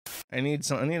I need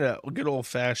a good old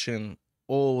fashioned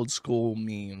old school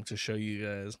meme to show you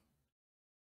guys.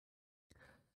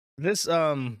 This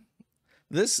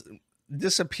this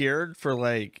disappeared for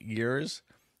like years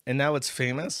and now it's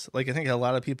famous. Like I think a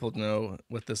lot of people know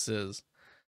what this is.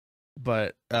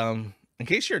 But in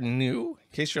case you're new,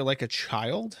 in case you're like a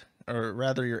child, or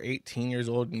rather you're 18 years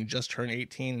old and you just turned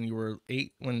 18 and you were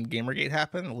 8 when Gamergate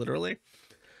happened, literally.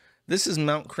 This is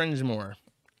Mount Cringemore.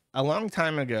 A long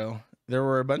time ago, there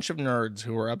were a bunch of nerds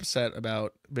who were upset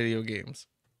about video games.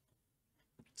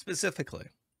 Specifically,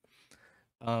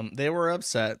 they were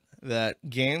upset that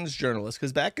games journalists,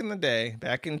 because back in the day,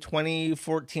 back in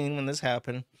 2014 when this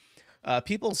happened,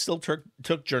 people still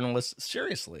took journalists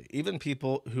seriously. Even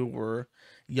people who were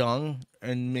young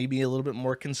and maybe a little bit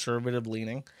more conservative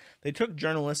leaning, they took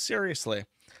journalists seriously.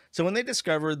 So when they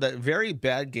discovered that very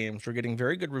bad games were getting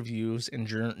very good reviews in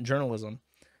journalism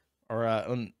or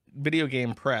on video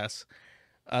game press,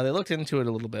 they looked into it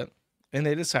a little bit and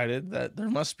they decided that there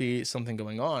must be something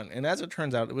going on. And as it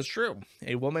turns out, it was true.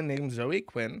 A woman named Zoe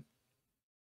Quinn,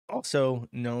 also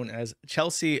known as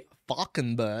Chelsea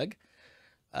Falkenberg,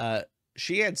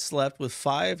 she had slept with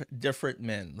 5 different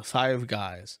men, 5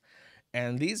 guys.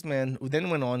 And these men then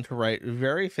went on to write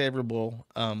very favorable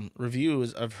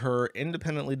reviews of her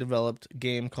independently developed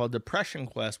game called Depression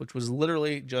Quest, which was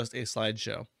literally just a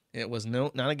slideshow. It was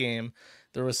not a game.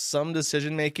 There was some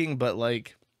decision making, but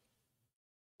like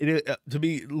to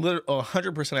be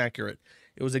 100% accurate,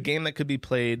 it was a game that could be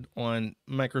played on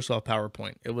Microsoft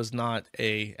PowerPoint. It was not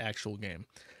a actual game.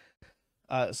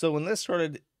 So when this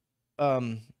started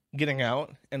getting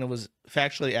out and it was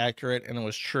factually accurate and it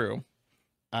was true,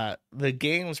 the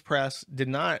games press did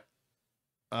not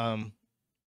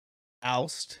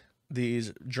oust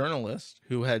these journalists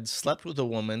who had slept with a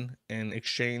woman in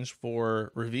exchange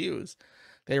for reviews.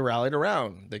 They rallied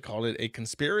around. They called it a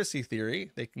conspiracy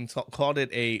theory. They called it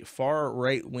a far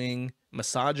right-wing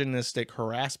misogynistic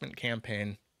harassment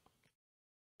campaign.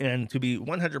 And to be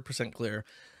 100% clear,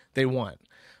 they won.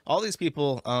 All these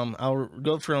people, I'll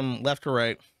go from left to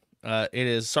right. It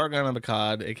is Sargon of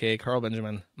Akkad, aka Carl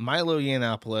Benjamin, Milo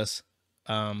Yiannopoulos,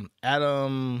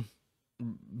 Adam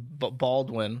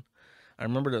Baldwin, I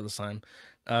remembered it at the time,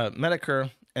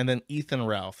 Medicare, and then Ethan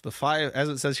Ralph. The 5, as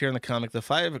it says here in the comic, the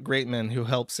 5 great men who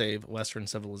helped save Western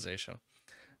civilization.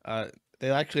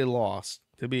 They actually lost,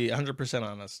 to be 100%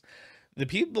 honest. The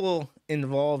people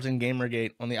involved in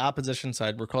Gamergate on the opposition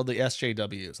side were called the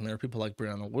SJWs, and there were people like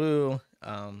Brianna Wu,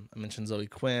 I mentioned Zoe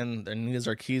Quinn, Anita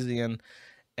Sarkeesian,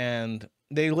 and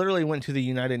they literally went to the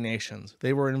United Nations.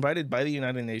 They were invited by the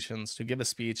United Nations to give a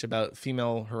speech about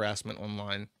female harassment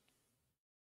online.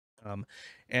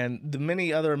 And the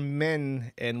many other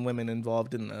men and women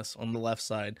involved in this on the left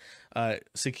side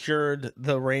secured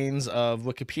the reins of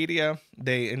Wikipedia.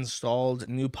 They installed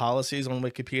new policies on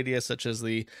Wikipedia, such as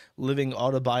the living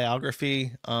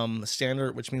autobiography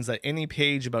standard, which means that any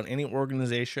page about any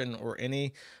organization or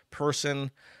any person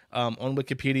on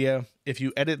Wikipedia, if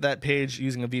you edit that page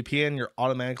using a VPN, you're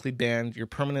automatically banned. You're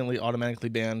permanently automatically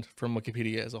banned from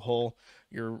Wikipedia as a whole.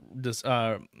 Your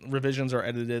revisions are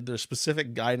edited. There's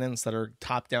specific guidance that are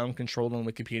top-down controlled on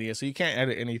Wikipedia, so you can't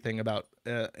edit anything about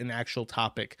an actual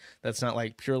topic that's not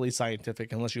like purely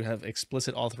scientific unless you have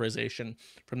explicit authorization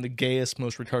from the gayest,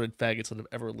 most retarded faggots that have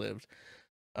ever lived.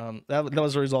 That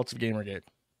was the result of Gamergate.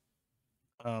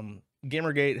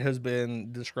 Gamergate has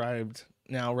been described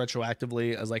now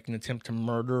retroactively as like an attempt to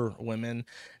murder women.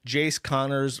 Jace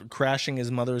Connors crashing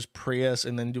his mother's Prius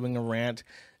and then doing a rant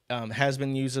has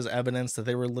been used as evidence that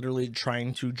they were literally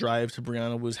trying to drive to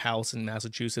Brianna Wu's house in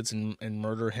Massachusetts and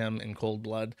murder him in cold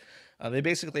blood. They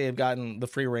basically have gotten the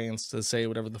free reins to say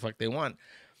whatever the fuck they want.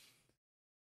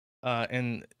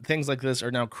 And things like this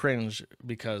are now cringe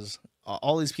because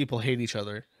all these people hate each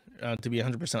other, to be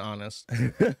 100% honest.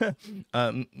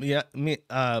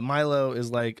 Milo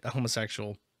is like a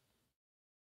homosexual.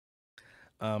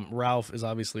 Ralph is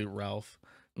obviously Ralph.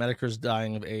 Medicare's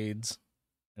dying of AIDS.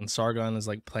 And Sargon is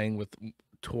like playing with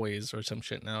toys or some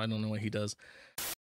shit now. I don't know what he does.